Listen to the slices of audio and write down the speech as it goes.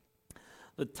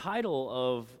The title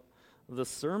of the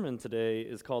sermon today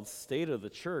is called State of the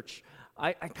Church.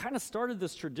 I kind of started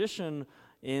this tradition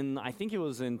I think it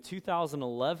was in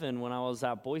 2011 when I was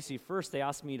at Boise First. They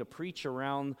asked me to preach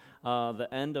around the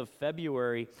end of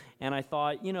February, and I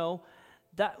thought,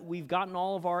 that we've gotten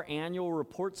all of our annual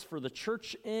reports for the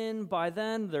church in by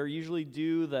then. They're usually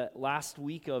due the last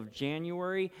week of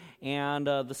January, and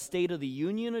the State of the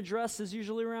Union address is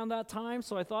usually around that time.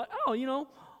 So I thought,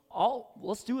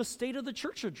 let's do a State of the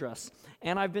Church address.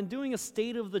 And I've been doing a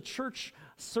State of the Church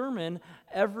sermon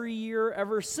every year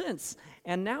ever since.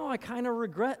 And now I kind of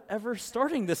regret ever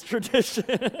starting this tradition.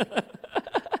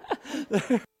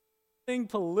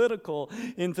 Political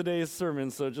in today's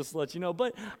sermon, so just to let you know.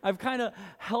 But I've kind of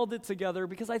held it together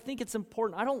because I think it's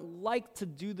important. I don't like to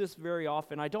do this very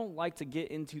often. I don't like to get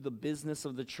into the business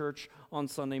of the church on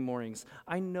Sunday mornings.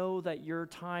 I know that your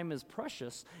time is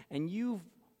precious, and you've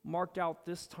marked out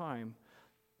this time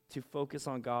to focus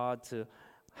on God, to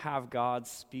have God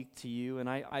speak to you. And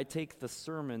I take the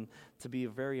sermon to be a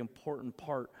very important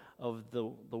part of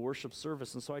the worship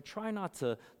service. And so I try not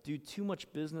to do too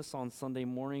much business on Sunday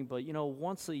morning, but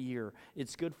once a year,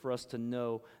 it's good for us to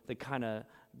know the kind of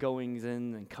goings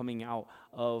in and coming out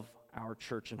of our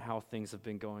church and how things have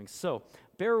been going. So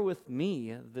bear with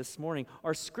me this morning.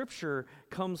 Our scripture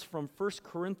comes from 1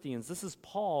 Corinthians. This is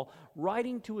Paul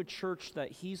writing to a church that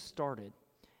he started,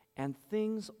 and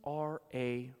things are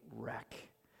a wreck.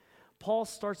 Paul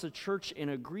starts a church in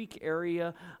a Greek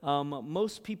area.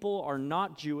 Most people are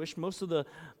not Jewish. Most of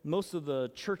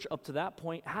the church up to that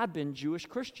point had been Jewish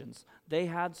Christians. They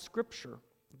had Scripture.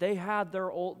 They had their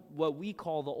what we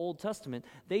call the Old Testament.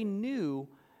 They knew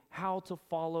how to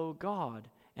follow God,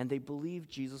 and they believed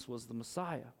Jesus was the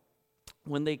Messiah.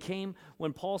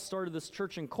 When Paul started this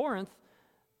church in Corinth,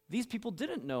 these people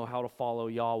didn't know how to follow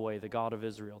Yahweh, the God of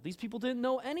Israel. These people didn't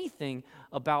know anything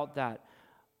about that.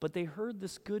 But they heard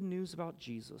this good news about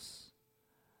Jesus,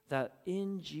 that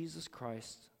in Jesus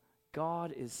Christ,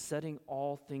 God is setting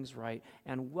all things right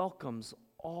and welcomes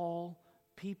all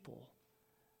people,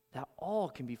 that all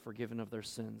can be forgiven of their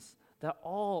sins, that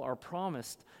all are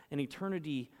promised an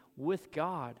eternity with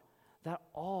God, that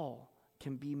all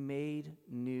can be made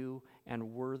new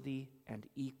and worthy and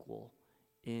equal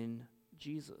in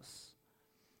Jesus.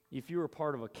 If you were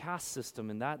part of a caste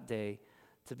system in that day,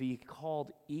 to be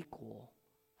called equal,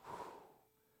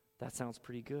 that sounds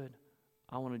pretty good.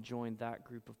 I want to join that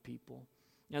group of people.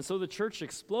 And so the church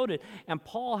exploded, and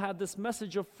Paul had this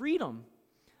message of freedom,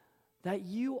 that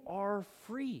you are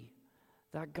free,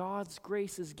 that God's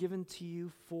grace is given to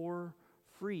you for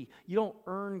free. You don't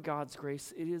earn God's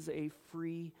grace. It is a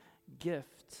free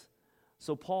gift.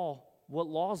 So Paul, what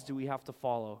laws do we have to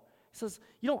follow? He says,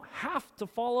 you don't have to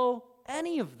follow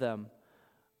any of them.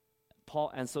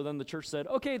 And so then the church said,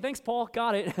 okay, thanks, Paul,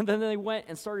 got it. And then they went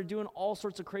and started doing all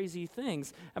sorts of crazy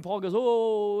things. And Paul goes,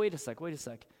 oh, wait a sec.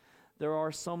 There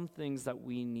are some things that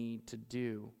we need to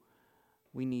do.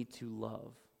 We need to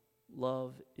love.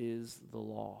 Love is the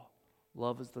law.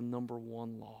 Love is the number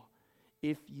one law.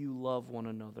 If you love one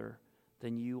another,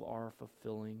 then you are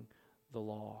fulfilling the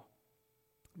law.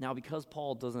 Now, because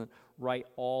Paul doesn't write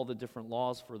all the different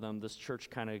laws for them, this church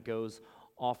kind of goes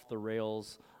off the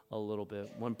rails a little bit.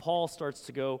 When Paul starts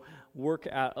to go work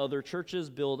at other churches,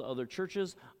 build other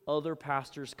churches, other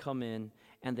pastors come in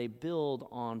and they build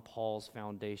on Paul's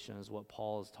foundation, is what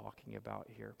Paul is talking about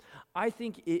here. I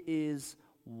think it is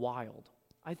wild.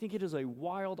 I think it is a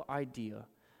wild idea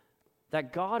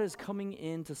that God is coming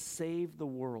in to save the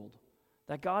world,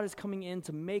 that God is coming in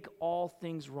to make all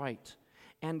things right.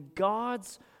 And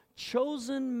God's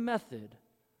chosen method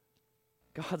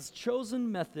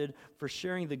for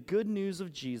sharing the good news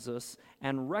of Jesus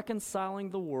and reconciling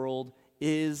the world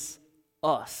is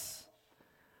us.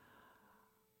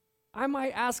 I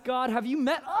might ask God, have you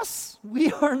met us?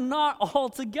 We are not all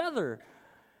together.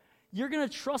 You're going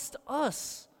to trust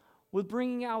us with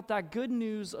bringing out that good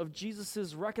news of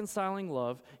Jesus' reconciling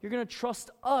love. You're going to trust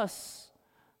us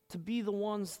to be the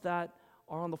ones that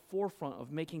are on the forefront of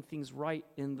making things right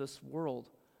in this world.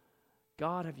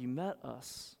 God, have you met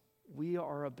us? We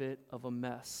are a bit of a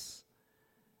mess.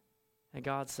 And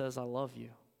God says, I love you.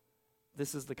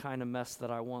 This is the kind of mess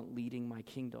that I want leading my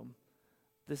kingdom.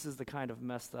 This is the kind of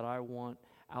mess that I want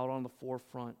out on the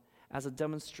forefront as a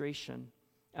demonstration,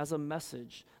 as a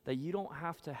message that you don't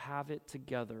have to have it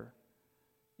together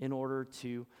in order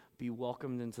to be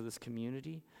welcomed into this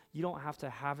community. You don't have to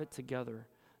have it together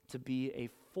to be a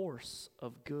force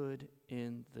of good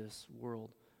in this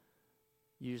world.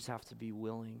 You just have to be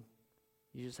willing.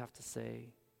 You just have to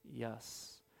say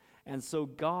yes. And so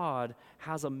God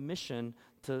has a mission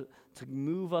to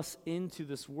move us into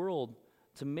this world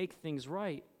to make things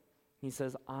right. He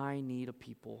says, I need a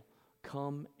people.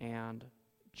 Come and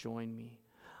join me.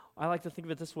 I like to think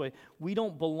of it this way. We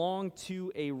don't belong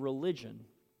to a religion,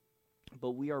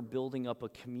 but we are building up a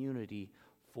community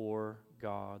for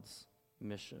God's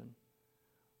mission.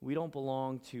 We don't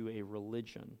belong to a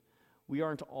religion. We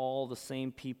aren't all the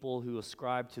same people who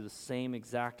ascribe to the same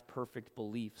exact perfect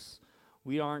beliefs.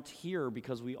 We aren't here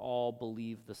because we all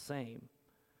believe the same.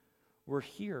 We're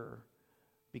here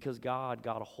because God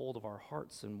got a hold of our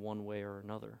hearts in one way or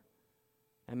another.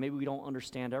 And maybe we don't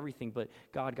understand everything, but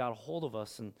God got a hold of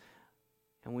us, and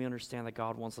we understand that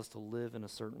God wants us to live in a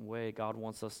certain way. God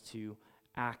wants us to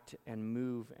act and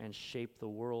move and shape the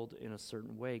world in a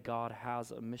certain way. God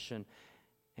has a mission,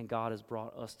 and God has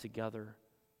brought us together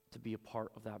to be a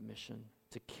part of that mission,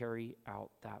 to carry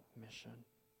out that mission.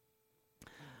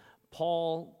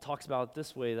 Paul talks about it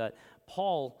this way, that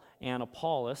Paul and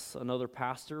Apollos, another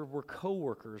pastor, were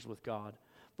co-workers with God.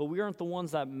 But we aren't the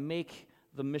ones that make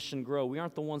the mission grow. We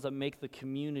aren't the ones that make the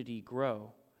community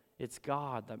grow. It's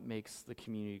God that makes the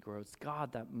community grow. It's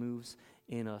God that moves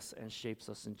in us and shapes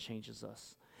us and changes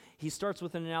us. He starts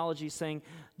with an analogy saying,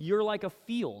 you're like a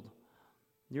field.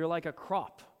 You're like a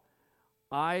crop.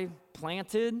 I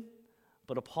planted,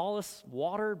 but Apollos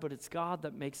watered, but it's God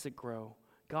that makes it grow.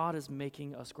 God is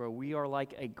making us grow. We are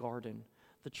like a garden.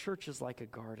 The church is like a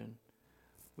garden.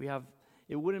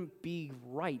 It wouldn't be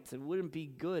right, it wouldn't be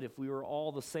good if we were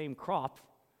all the same crop,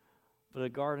 but a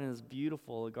garden is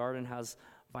beautiful. A garden has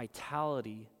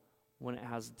vitality when it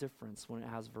has difference, when it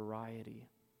has variety.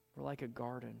 We're like a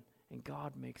garden, and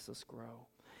God makes us grow.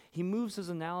 He moves his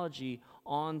analogy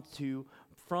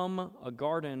from a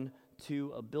garden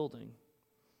to a building.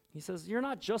 He says, you're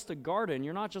not just a garden,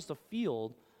 you're not just a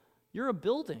field, you're a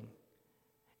building.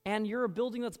 And you're a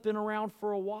building that's been around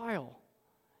for a while.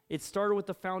 It started with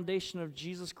the foundation of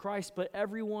Jesus Christ, but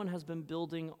everyone has been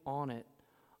building on it.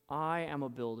 I am a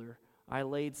builder. I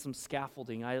laid some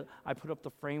scaffolding. I put up the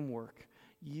framework.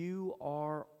 You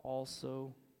are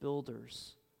also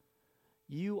builders.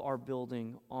 You are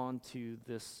building onto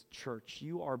this church.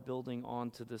 You are building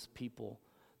onto this people,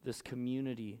 this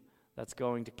community that's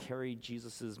going to carry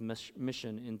Jesus'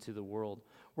 mission into the world.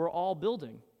 We're all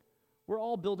building. We're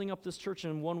all building up this church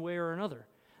in one way or another.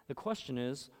 The question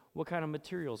is, what kind of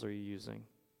materials are you using?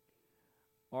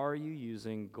 Are you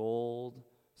using gold,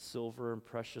 silver, and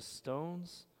precious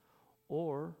stones?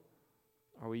 Or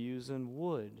are we using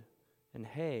wood and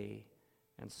hay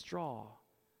and straw?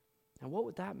 And what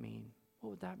would that mean?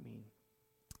 What would that mean?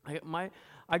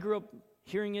 I grew up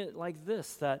hearing it like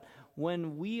this, that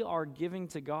when we are giving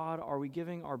to God, are we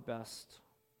giving our best?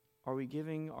 Are we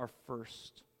giving our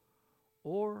first?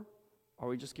 Or are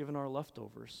we just giving our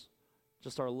leftovers?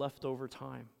 Just our leftover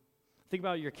time? Think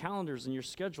about your calendars and your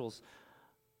schedules.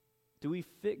 Do we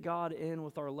fit God in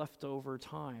with our leftover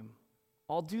time?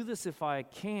 I'll do this if I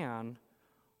can.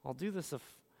 I'll do this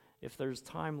if there's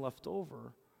time left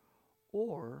over.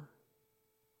 Or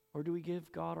do we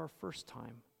give God our first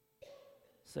time?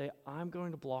 Say, I'm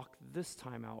going to block this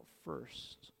time out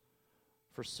first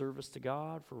for service to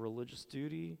God, for religious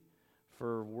duty,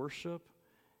 for worship.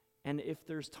 And if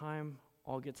there's time,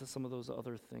 I'll get to some of those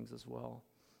other things as well.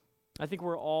 I think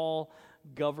we're all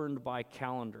governed by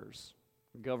calendars.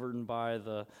 We're governed by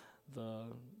the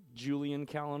Julian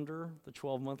calendar, the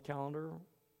 12-month calendar.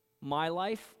 My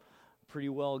life, pretty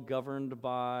well governed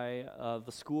by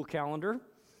the school calendar.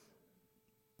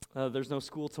 There's no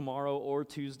school tomorrow or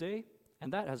Tuesday,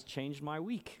 and that has changed my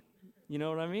week. You know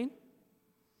what I mean?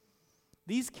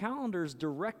 These calendars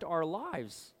direct our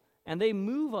lives, and they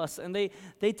move us, and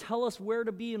they tell us where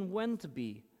to be and when to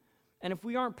be. And if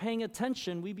we aren't paying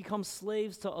attention, we become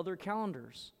slaves to other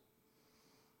calendars.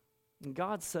 And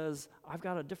God says, I've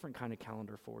got a different kind of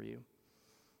calendar for you.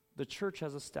 The church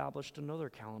has established another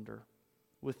calendar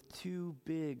with two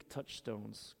big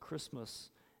touchstones,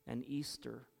 Christmas and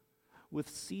Easter, with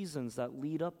seasons that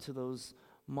lead up to those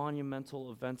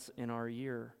monumental events in our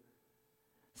year,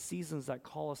 seasons that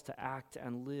call us to act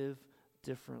and live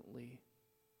differently.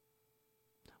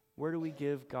 Where do we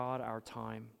give God our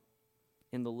time?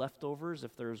 In the leftovers,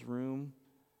 if there's room,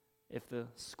 if the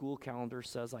school calendar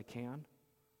says I can?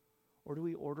 Or do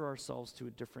we order ourselves to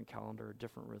a different calendar, a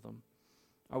different rhythm?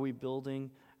 Are we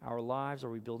building our lives? Are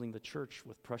we building the church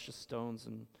with precious stones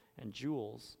and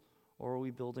jewels? Or are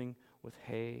we building with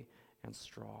hay and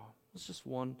straw? It's just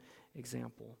one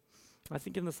example. I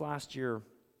think in this last year,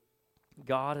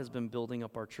 God has been building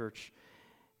up our church,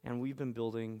 and we've been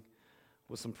building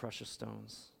with some precious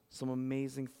stones. Some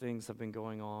amazing things have been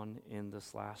going on in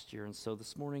this last year. And so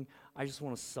this morning, I just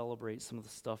want to celebrate some of the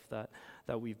stuff that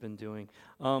we've been doing.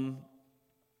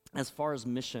 as far as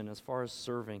mission, as far as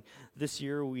serving, this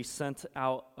year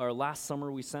last summer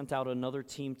we sent out another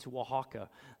team to Oaxaca.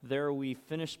 There we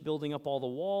finished building up all the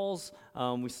walls.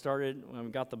 We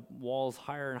got the walls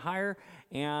higher and higher.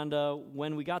 And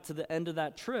when we got to the end of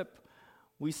that trip,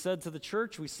 we said to the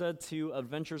church, we said to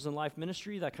Adventures in Life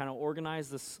Ministry that kind of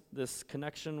organized this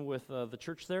connection with the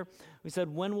church there. We said,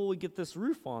 when will we get this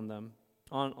roof on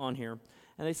here?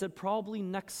 And they said, probably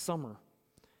next summer.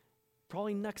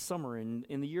 Probably next summer in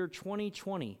the year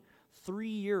 2020, 3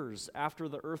 years after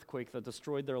the earthquake that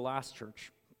destroyed their last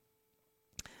church.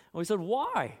 And we said,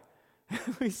 why?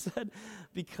 We said,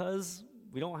 because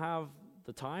we don't have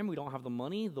the time, we don't have the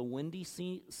money, the windy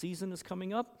season is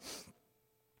coming up.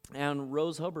 And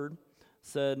Rose Hubbard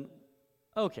said,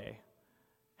 okay,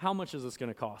 how much is this going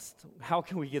to cost? How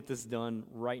can we get this done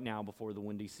right now before the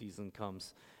windy season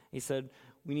comes? He said,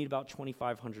 we need about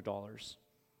 $2,500.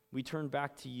 We turned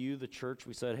back to you, the church.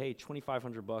 We said, hey,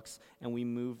 $2,500, and we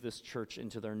moved this church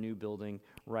into their new building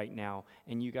right now.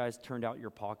 And you guys turned out your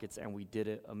pockets, and we did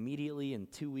it immediately. In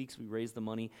 2 weeks, we raised the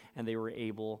money, and they were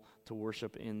able to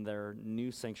worship in their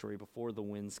new sanctuary before the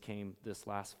winds came this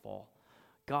last fall.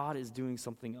 God is doing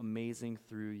something amazing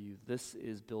through you. This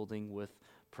is building with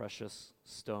precious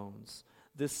stones.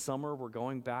 This summer, we're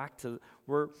going back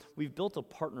we've built a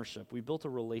partnership. We built a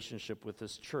relationship with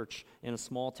this church in a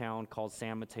small town called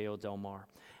San Mateo del Mar.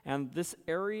 And this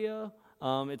area,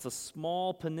 it's a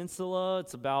small peninsula.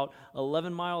 It's about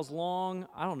 11 miles long.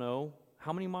 I don't know,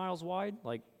 how many miles wide?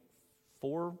 Like 3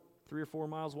 or 4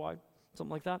 miles wide,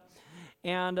 something like that.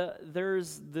 And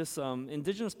there's this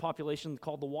indigenous population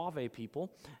called the Wave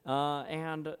people,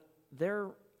 and they're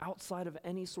outside of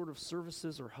any sort of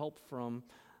services or help from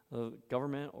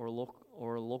government or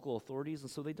local authorities, and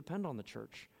so they depend on the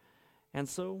church. And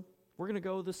so we're going to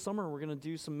go this summer, we're going to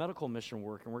do some medical mission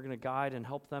work, and we're going to guide and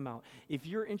help them out. If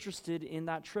you're interested in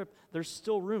that trip, there's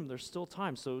still room, there's still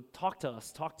time. So talk to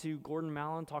us, talk to Gordon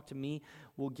Mallon, talk to me.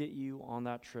 We'll get you on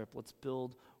that trip. Let's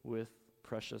build with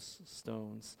precious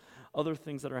stones. Other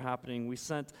things that are happening, we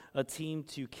sent a team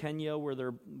to Kenya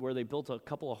where they built a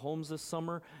couple of homes this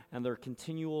summer, and they're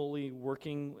continually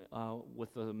working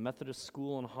with the Methodist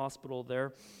school and hospital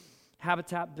there.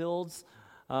 Habitat builds.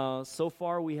 So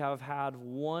far, we have had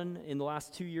one in the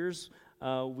last 2 years.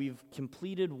 We've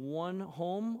completed one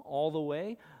home all the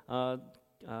way.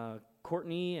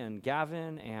 Courtney and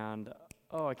Gavin and,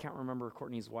 I can't remember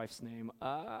Courtney's wife's name.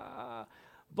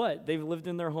 But they've lived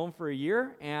in their home for a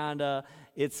year, and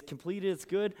it's completed. It's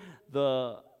good.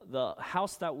 The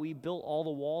house that we built all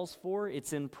the walls for,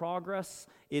 it's in progress.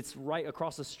 It's right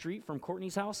across the street from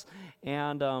Courtney's house,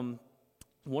 and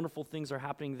wonderful things are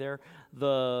happening there.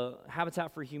 The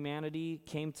Habitat for Humanity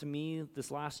came to me this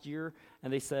last year,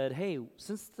 and they said, hey,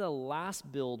 since the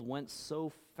last build went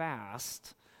so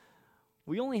fast,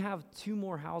 we only have 2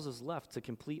 more houses left to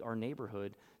complete our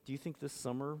neighborhood. Do you think this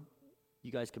summer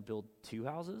you guys could build 2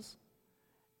 houses?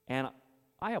 And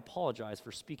I apologize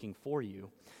for speaking for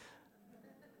you.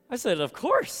 I said, of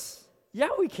course. Yeah,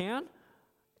 we can.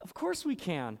 Of course we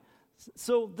can.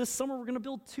 So this summer we're going to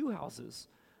build 2 houses.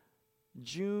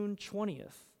 June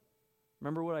 20th.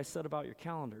 Remember what I said about your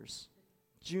calendars.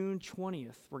 June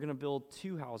 20th, we're going to build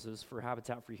 2 houses for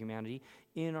Habitat for Humanity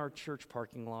in our church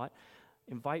parking lot.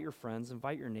 Invite your friends,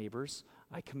 invite your neighbors.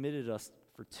 I committed us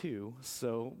for 2,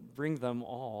 so bring them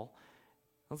all.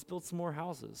 Let's build some more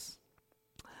houses.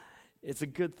 It's a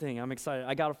good thing. I'm excited.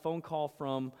 I got a phone call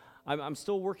from, I'm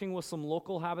still working with some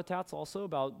local habitats also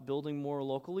about building more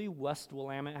locally. West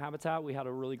Willamette Habitat, we had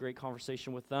a really great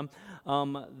conversation with them.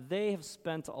 They have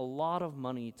spent a lot of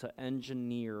money to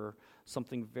engineer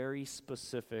something very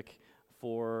specific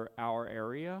for our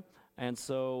area. And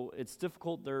so it's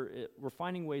difficult. We're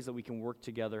finding ways that we can work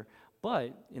together.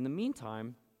 But in the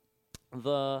meantime,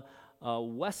 the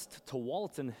West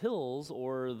Tualatin Hills,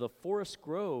 or the Forest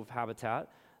Grove Habitat,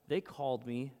 they called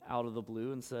me out of the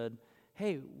blue and said,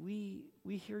 hey, we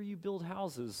hear you build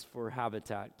houses for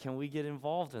Habitat. Can we get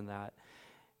involved in that?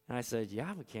 And I said,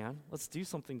 yeah, we can. Let's do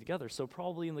something together. So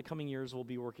probably in the coming years, we'll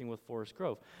be working with Forest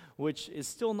Grove, which is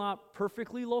still not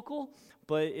perfectly local,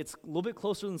 but it's a little bit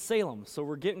closer than Salem. So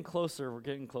we're getting closer,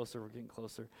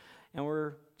 and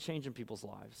we're changing people's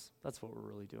lives. That's what we're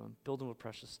really doing, building with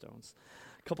precious stones.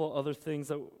 A couple of other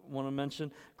things I want to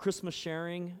mention. Christmas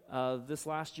sharing. This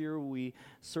last year, we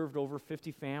served over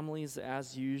 50 families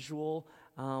as usual.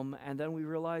 And then we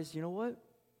realized, you know what?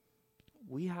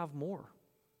 We have more.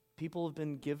 People have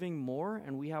been giving more,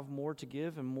 and we have more to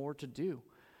give and more to do.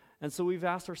 And so we've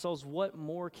asked ourselves, what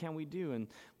more can we do? And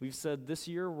we've said this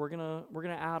year we're gonna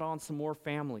add on some more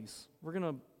families. We're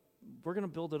gonna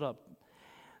build it up.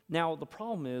 Now the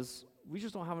problem is we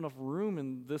just don't have enough room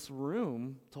in this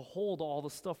room to hold all the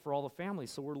stuff for all the families,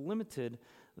 so we're limited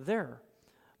there.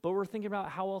 But we're thinking about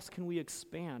how else can we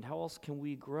expand? How else can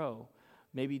we grow?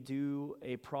 Maybe do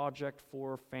a project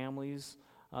for families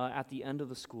at the end of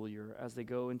the school year as they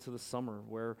go into the summer,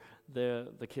 where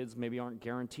the kids maybe aren't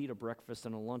guaranteed a breakfast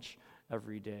and a lunch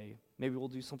every day. Maybe we'll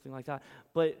do something like that.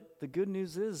 But the good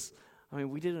news is,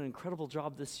 we did an incredible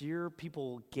job this year.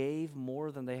 People gave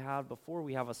more than they had before.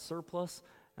 We have a surplus,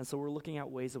 and so we're looking at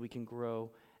ways that we can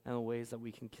grow and the ways that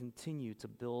we can continue to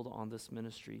build on this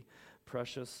ministry.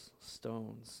 Precious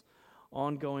Stones.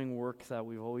 Ongoing work that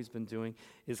we've always been doing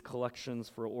is collections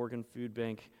for Oregon Food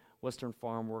Bank, Western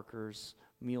Farm Workers,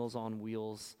 Meals on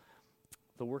Wheels.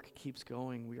 The work keeps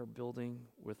going. We are building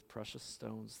with Precious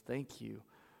Stones. Thank you.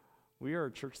 We are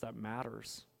a church that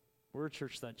matters. We're a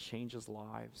church that changes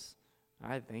lives.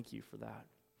 I thank you for that.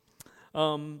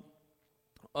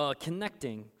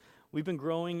 Connecting. We've been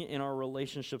growing in our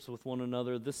relationships with one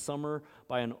another this summer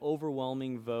by an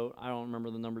overwhelming vote. I don't remember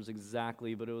the numbers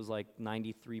exactly, but it was like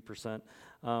 93%.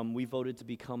 We voted to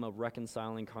become a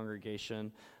reconciling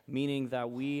congregation, meaning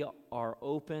that we are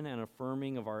open and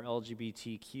affirming of our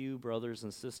LGBTQ brothers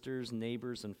and sisters,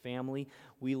 neighbors and family.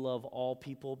 We love all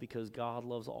people because God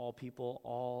loves all people.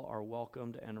 All are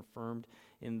welcomed and affirmed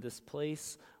in this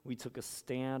place. We took a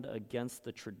stand against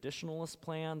the traditionalist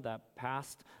plan that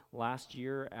passed last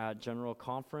year at General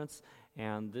Conference,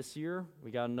 and this year we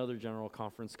got another General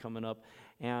Conference coming up,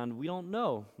 and we don't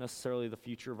know necessarily the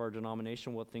future of our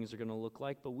denomination, what things are going to look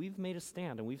like, but we've made a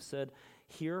stand, and we've said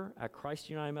here at Christ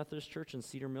United Methodist Church in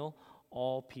Cedar Mill,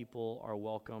 all people are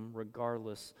welcome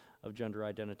regardless of gender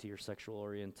identity or sexual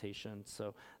orientation.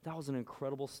 So that was an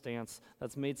incredible stance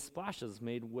that's made splashes,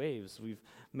 made waves. We've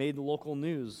made local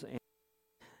news,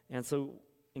 and so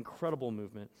incredible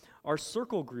movement. Our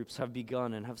circle groups have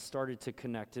begun and have started to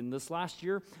connect. In this last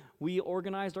year, we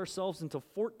organized ourselves into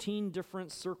 14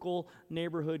 different circle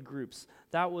neighborhood groups.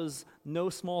 That was no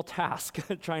small task,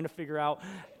 trying to figure out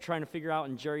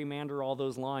and gerrymander all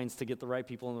those lines to get the right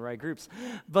people in the right groups.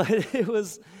 But it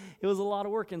was a lot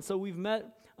of work. And so we've met,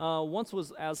 once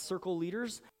was as circle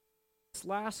leaders. This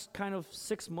last kind of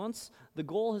 6 months, the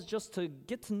goal is just to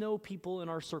get to know people in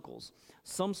our circles.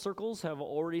 Some circles have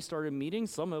already started meeting.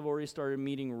 Some have already started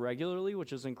meeting regularly,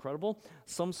 which is incredible.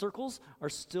 Some circles are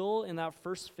still in that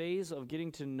first phase of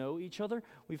getting to know each other.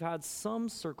 We've had some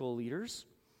circle leaders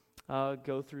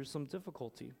go through some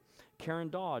difficulty. Karen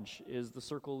Dodge is the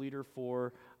circle leader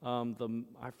for I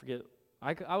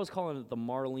was calling it the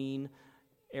Marlene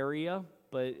area,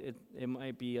 but it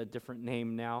might be a different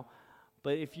name now.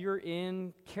 But if you're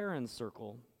in Karen's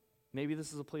circle, maybe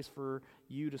this is a place for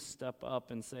you to step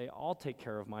up and say, I'll take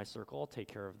care of my circle. I'll take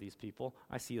care of these people.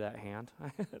 I see that hand.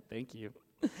 Thank you.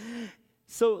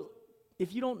 So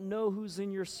if you don't know who's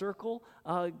in your circle,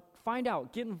 find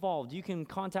out. Get involved. You can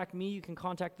contact me. You can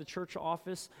contact the church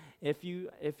office. If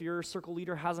your circle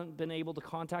leader hasn't been able to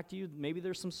contact you, maybe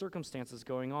there's some circumstances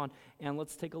going on, and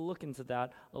let's take a look into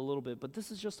that a little bit. But this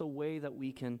is just a way that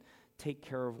we can take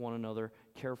care of one another,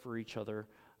 care for each other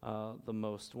the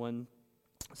most. When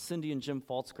Cindy and Jim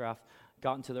Faltzgraff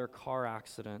got into their car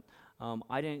accident,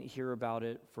 I didn't hear about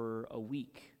it for a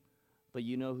week, but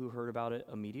you know who heard about it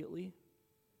immediately?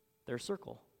 Their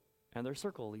circle and their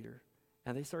circle leader,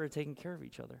 and they started taking care of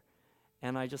each other.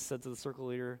 And I just said to the circle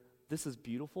leader, this is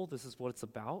beautiful, this is what it's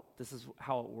about, this is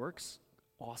how it works,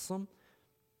 awesome.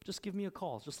 Just give me a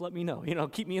call, just let me know,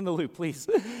 keep me in the loop, please.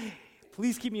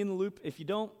 Please keep me in the loop. If you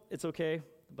don't, it's okay,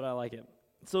 but I like it.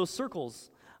 So circles,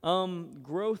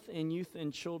 growth in youth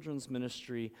and children's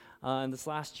ministry. In this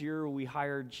last year, we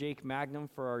hired Jake Magnum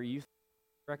for our youth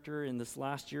director. In this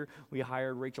last year, we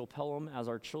hired Rachel Pelham as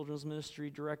our children's ministry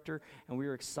director, and we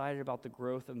are excited about the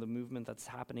growth and the movement that's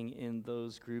happening in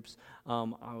those groups.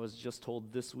 I was just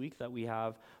told this week that we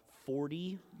have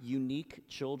 40 unique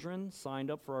children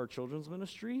signed up for our children's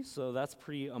ministry, so that's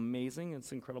pretty amazing.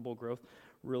 It's incredible growth.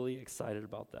 Really excited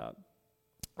about that.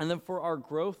 And then for our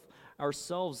growth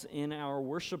ourselves in our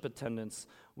worship attendance,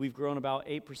 we've grown about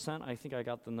 8%. I think I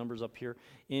got the numbers up here.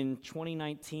 In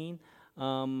 2019,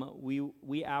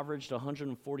 we averaged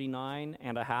 149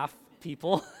 and a half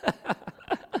people.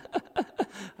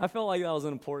 I felt like that was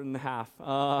an important half,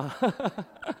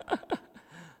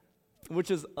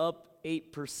 which is up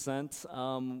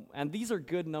 8%, and these are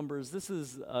good numbers. This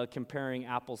is comparing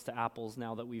apples to apples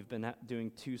now that we've been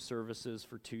doing 2 services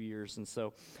for 2 years, and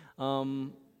so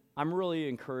I'm really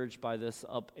encouraged by this,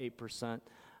 up 8%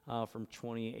 from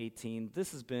 2018.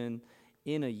 This has been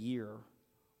in a year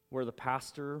where the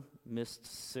pastor missed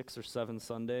 6 or 7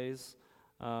 Sundays,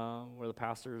 where the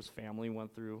pastor's family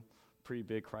went through pretty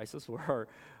big crisis where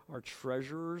our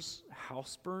treasurer's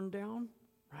house burned down,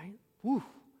 right? Whew.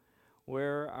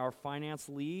 Where our finance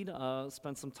lead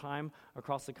spent some time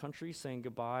across the country saying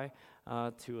goodbye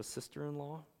to a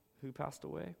sister-in-law who passed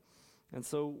away. And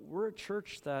so we're a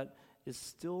church that is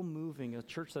still moving, a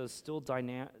church that is still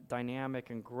dynamic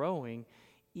and growing,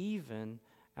 even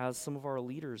as some of our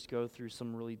leaders go through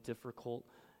some really difficult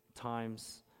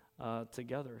times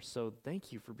together. So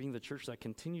thank you for being the church that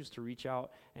continues to reach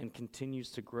out and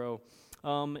continues to grow.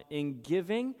 In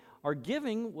giving, our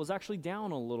giving was actually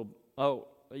down a little.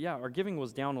 Our giving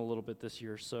was down a little bit this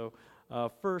year. So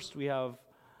first we have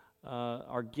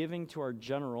our giving to our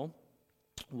general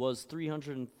was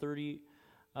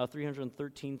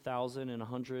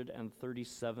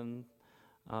 $313,137.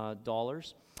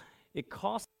 It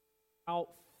costs about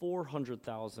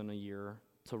 $400,000 a year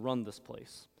to run this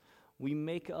place. We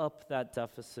make up that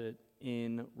deficit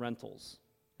in rentals,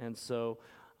 and so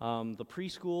the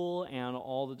preschool and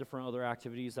all the different other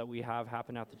activities that we have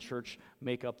happen at the church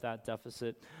make up that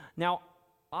deficit. Now,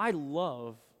 I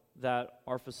love that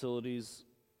our facilities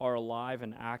are alive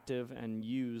and active and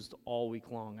used all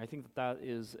week long. I think that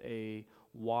is a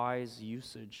wise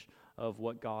usage of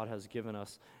what God has given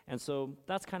us. And so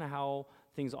that's kind of how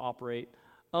things operate.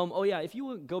 If you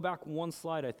would go back one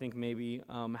slide, I think maybe,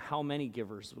 how many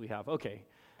givers we have. Okay,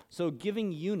 so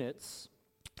giving units,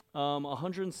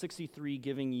 163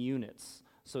 giving units.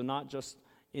 So not just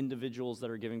individuals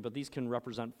that are giving, but these can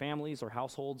represent families or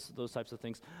households, those types of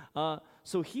things.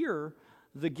 So here,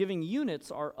 the giving units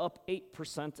are up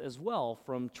 8% as well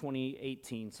from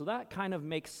 2018. So that kind of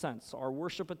makes sense. Our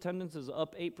worship attendance is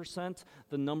up 8%.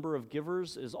 The number of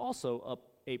givers is also up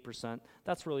 8%.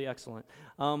 That's really excellent.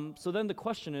 So then the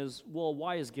question is, well,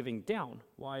 why is giving down?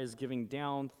 Why is giving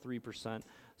down 3%?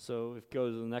 So if you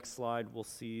go to the next slide, we'll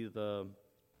see the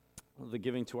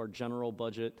giving to our general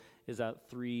budget is at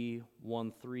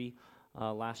 313.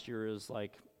 Last year is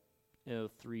like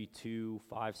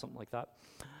 325, something like that.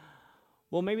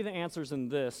 Well, maybe the answer's in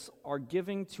this. Our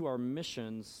giving to our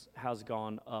missions has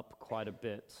gone up quite a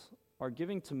bit. Our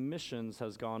giving to missions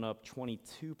has gone up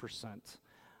 22%,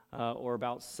 or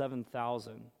about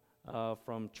 7,000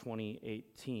 from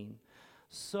 2018.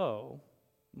 So,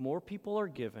 more people are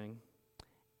giving,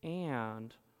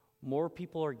 and more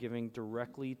people are giving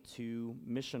directly to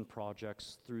mission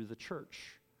projects through the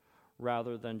church,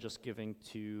 rather than just giving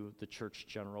to the church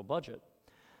general budget.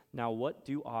 Now, what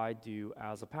do I do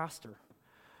as a pastor?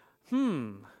 We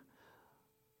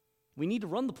need to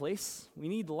run the place. We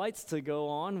need the lights to go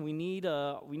on. We need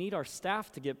our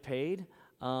staff to get paid.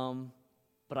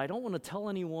 But I don't want to tell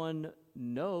anyone,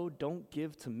 no, don't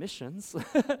give to missions.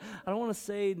 I don't want to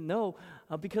say no,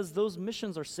 because those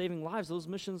missions are saving lives. Those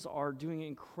missions are doing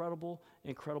incredible,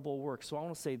 incredible work. So I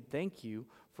want to say thank you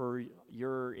for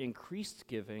your increased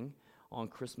giving on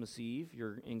Christmas Eve,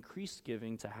 your increased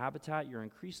giving to Habitat, your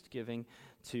increased giving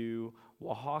to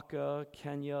Oaxaca,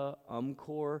 Kenya,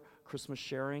 UMCOR, Christmas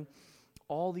Sharing.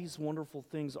 All these wonderful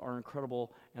things are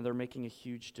incredible, and they're making a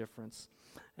huge difference.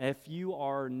 If you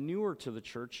are newer to the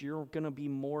church, you're going to be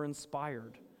more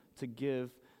inspired to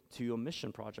give to a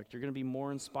mission project. You're going to be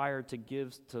more inspired to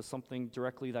give to something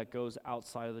directly that goes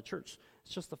outside of the church.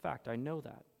 It's just a fact. I know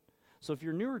that. So if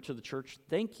you're newer to the church,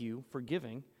 thank you for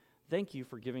giving. Thank you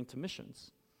for giving to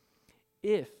missions.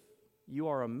 If you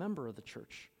are a member of the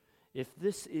church, if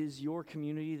this is your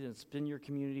community, that's been your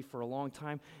community for a long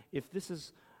time, if this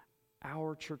is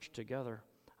our church together,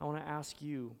 I want to ask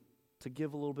you to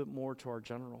give a little bit more to our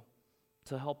general,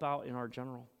 to help out in our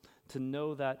general, to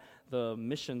know that the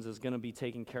missions is going to be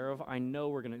taken care of. I know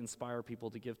we're going to inspire people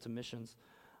to give to missions.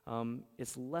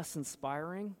 It's less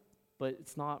inspiring, but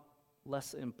it's not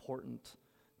less important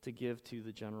to give to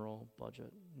the general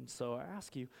budget. And so I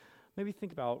ask you, maybe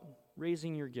think about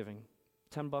raising your giving,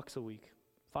 $10 a week,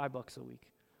 $5 a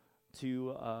week,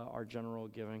 to our general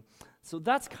giving. So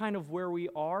that's kind of where we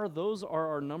are. Those are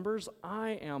our numbers.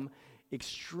 I am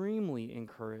extremely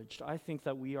encouraged. I think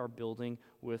that we are building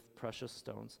with precious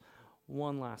stones.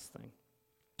 One last thing.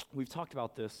 We've talked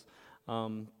about this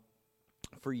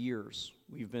for years.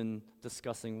 We've been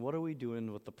discussing what are we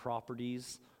doing with the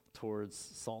properties towards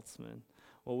Saltzman.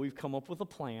 Well, we've come up with a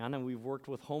plan, and we've worked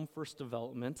with Home First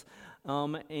Development,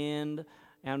 and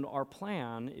our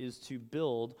plan is to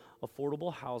build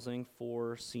affordable housing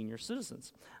for senior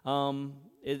citizens.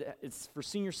 It's for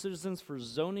senior citizens for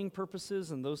zoning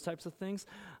purposes and those types of things.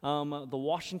 The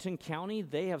Washington County,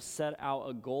 they have set out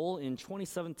a goal. In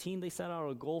 2017, they set out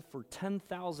a goal for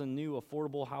 10,000 new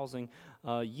affordable housing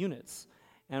units.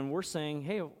 And we're saying,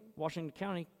 hey, Washington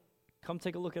County, come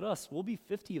take a look at us. We'll be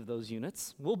 50 of those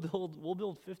units. We'll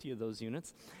build 50 of those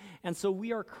units. And so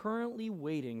we are currently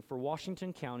waiting for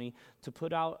Washington County to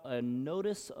put out a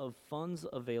notice of funds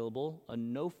available, a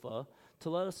NOFA, to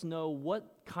let us know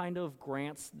what kind of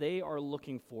grants they are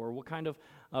looking for, what kind of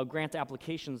grant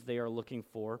applications they are looking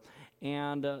for.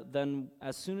 And then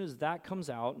as soon as that comes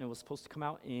out, and it was supposed to come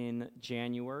out in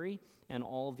January, and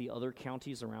all of the other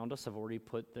counties around us have already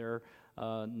put their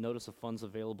notice of funds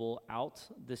available out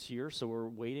this year, so we're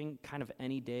waiting kind of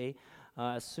any day.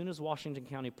 As soon as Washington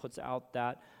County puts out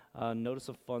that notice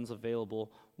of funds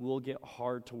available, we'll get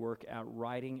hard to work at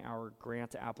writing our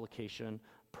grant application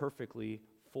perfectly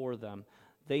for them.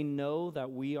 They know that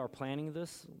we are planning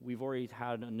this. We've already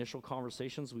had initial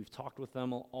conversations. We've talked with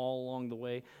them all along the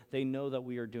way. They know that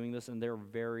we are doing this, and they're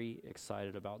very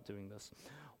excited about doing this.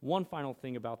 One final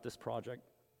thing about this project.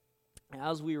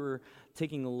 As we were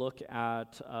taking a look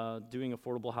at doing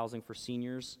affordable housing for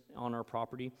seniors on our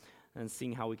property and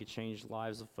seeing how we could change the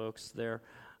lives of folks there,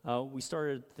 we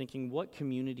started thinking what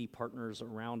community partners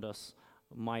around us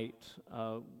might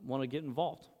want to get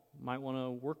involved, might want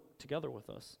to work together with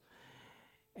us.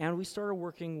 And we started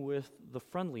working with the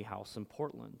Friendly House in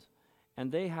Portland. And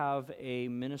they have a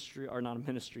ministry, or not a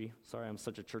ministry, sorry, I'm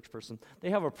such a church person. They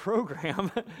have a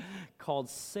program called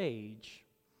SAGE.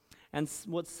 And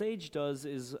what SAGE does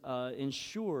is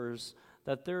ensures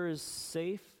that there is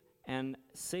safe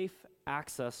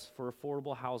access for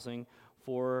affordable housing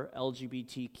for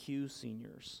LGBTQ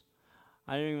seniors.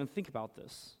 I didn't even think about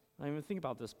this.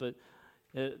 But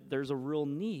there's a real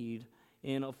need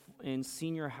in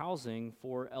senior housing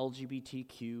for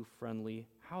LGBTQ-friendly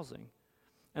housing.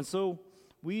 And so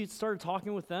we started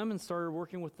talking with them and started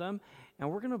working with them, and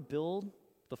we're going to build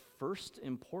the first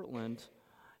in Portland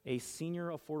a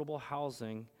senior affordable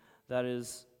housing that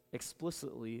is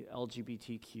explicitly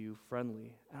LGBTQ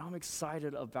friendly. And I'm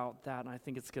excited about that, and I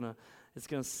think it's going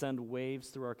to send waves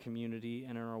through our community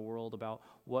and in our world about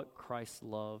what Christ's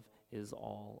love is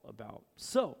all about.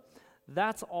 So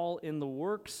that's all in the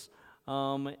works.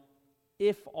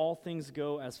 If all things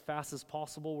go as fast as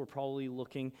possible, we're probably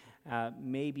looking at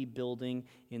maybe building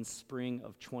in spring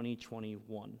of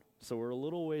 2021. So we're a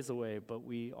little ways away, but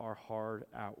we are hard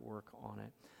at work on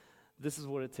it. This is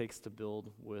what it takes to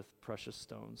build with precious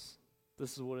stones.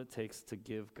 This is what it takes to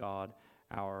give God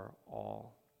our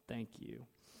all. Thank you.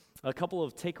 A couple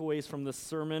of takeaways from this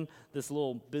sermon, this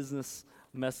little business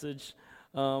message.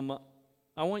 I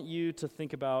want you to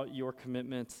think about your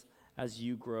commitments as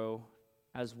you grow,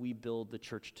 as we build the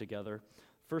church together.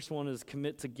 First one is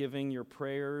commit to giving your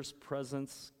prayers,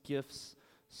 presence, gifts,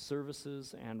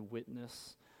 services, and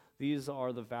witness. These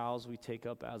are the vows we take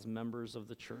up as members of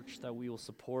the church, that we will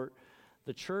support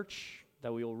the church,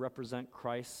 that we will represent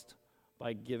Christ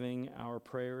by giving our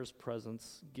prayers,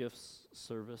 presence, gifts,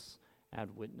 service,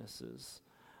 and witnesses.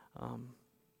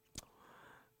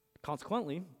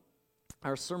 Consequently,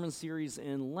 our sermon series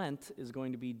in Lent is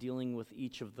going to be dealing with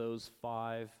each of those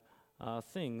 5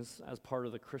 things as part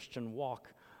of the Christian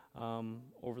walk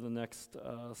over the next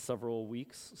several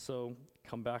weeks. So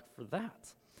come back for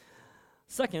that.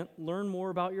 Second, learn more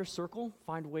about your circle.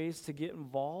 Find ways to get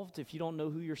involved. If you don't know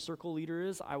who your circle leader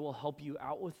is, I will help you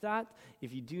out with that.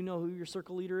 If you do know who your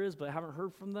circle leader is but haven't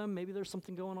heard from them, maybe there's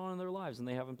something going on in their lives and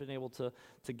they haven't been able to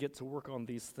get to work on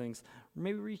these things.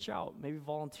 Maybe reach out, maybe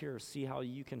volunteer, see how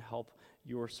you can help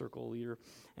your circle leader.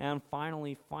 And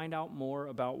finally, find out more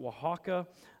about Oaxaca.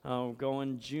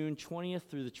 Going June 20th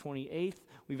through the 28th.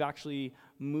 We've actually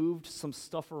moved some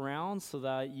stuff around so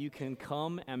that you can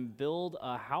come and build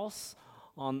a house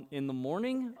in the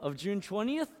morning of June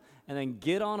 20th, and then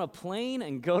get on a plane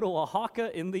and go to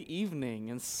Oaxaca in the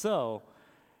evening. And so,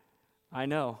 I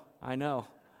know,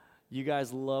 you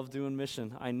guys love doing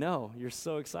mission. I know, you're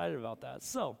so excited about that.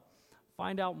 So,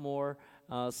 find out more,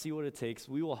 see what it takes.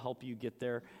 We will help you get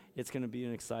there. It's going to be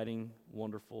an exciting,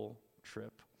 wonderful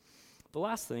trip. The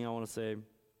last thing I want to say,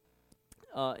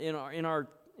 in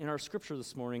our scripture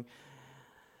this morning,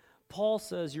 Paul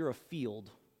says you're a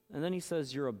field, and then he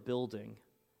says you're a building.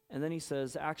 And then he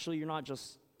says, actually, you're not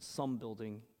just some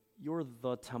building. You're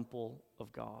the temple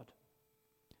of God.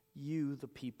 You, the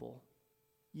people.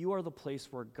 You are the place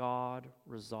where God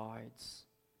resides.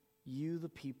 You, the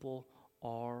people,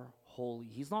 are holy.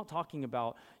 He's not talking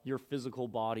about your physical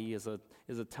body as a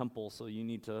temple, so you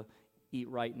need to eat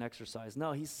right and exercise.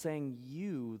 No, he's saying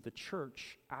you, the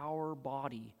church, our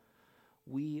body,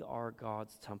 we are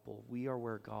God's temple. We are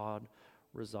where God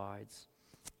resides.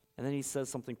 And then he says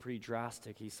something pretty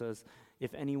drastic. He says,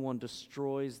 if anyone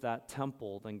destroys that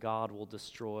temple, then God will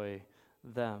destroy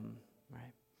them,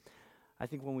 right? I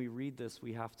think when we read this,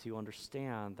 we have to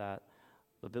understand that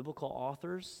the biblical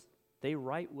authors, they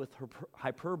write with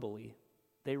hyperbole.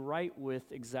 They write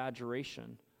with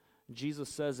exaggeration. Jesus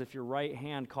says, if your right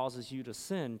hand causes you to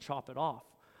sin, chop it off.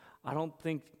 I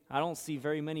don't see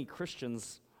very many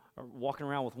Christians walking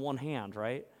around with one hand,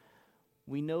 right?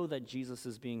 We know that Jesus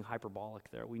is being hyperbolic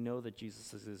there. We know that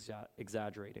Jesus is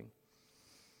exaggerating.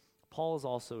 Paul is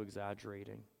also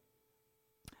exaggerating.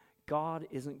 God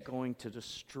isn't going to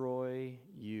destroy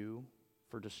you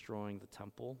for destroying the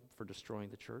temple, for destroying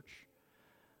the church,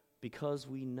 because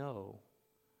we know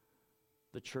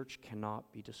the church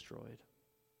cannot be destroyed.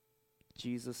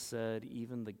 Jesus said,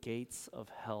 even the gates of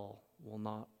hell will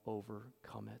not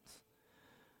overcome it.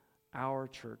 Our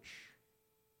church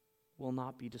will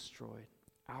not be destroyed.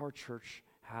 Our church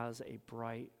has a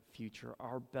bright future.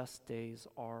 Our best days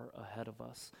are ahead of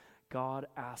us. God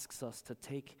asks us to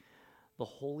take the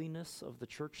holiness of the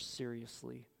church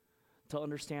seriously, to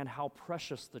understand how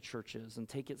precious the church is and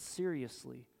take it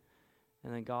seriously.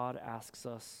 And then God asks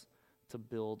us to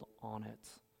build on it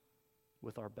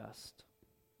with our best,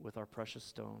 with our precious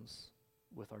stones,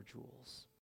 with our jewels.